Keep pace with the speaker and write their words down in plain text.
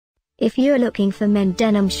If you're looking for men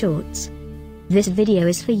denim shorts, this video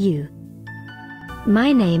is for you.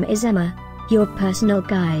 My name is Emma, your personal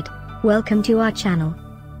guide. Welcome to our channel.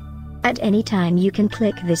 At any time you can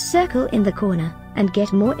click this circle in the corner, and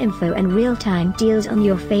get more info and real-time deals on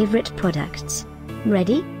your favorite products.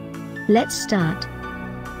 Ready? Let's start.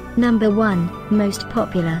 Number 1, Most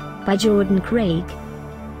Popular, by Jordan Craig.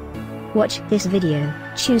 Watch this video,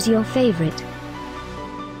 choose your favorite.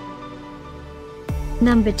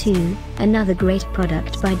 Number 2, another great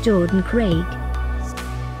product by Jordan Craig.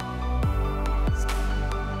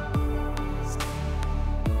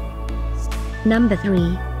 Number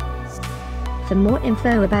 3. For more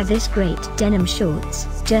info about this great denim shorts,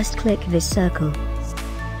 just click this circle.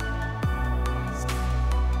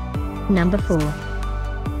 Number 4.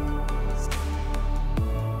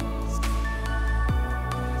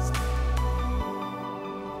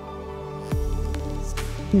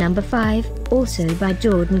 Number 5, also by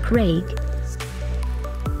Jordan Craig.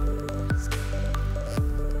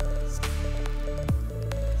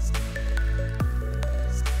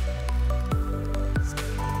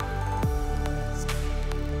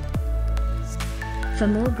 For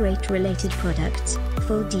more great related products,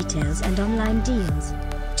 full details and online deals,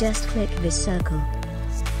 just click this circle.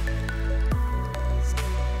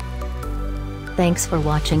 Thanks for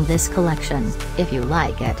watching this collection. If you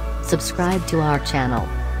like it, subscribe to our channel.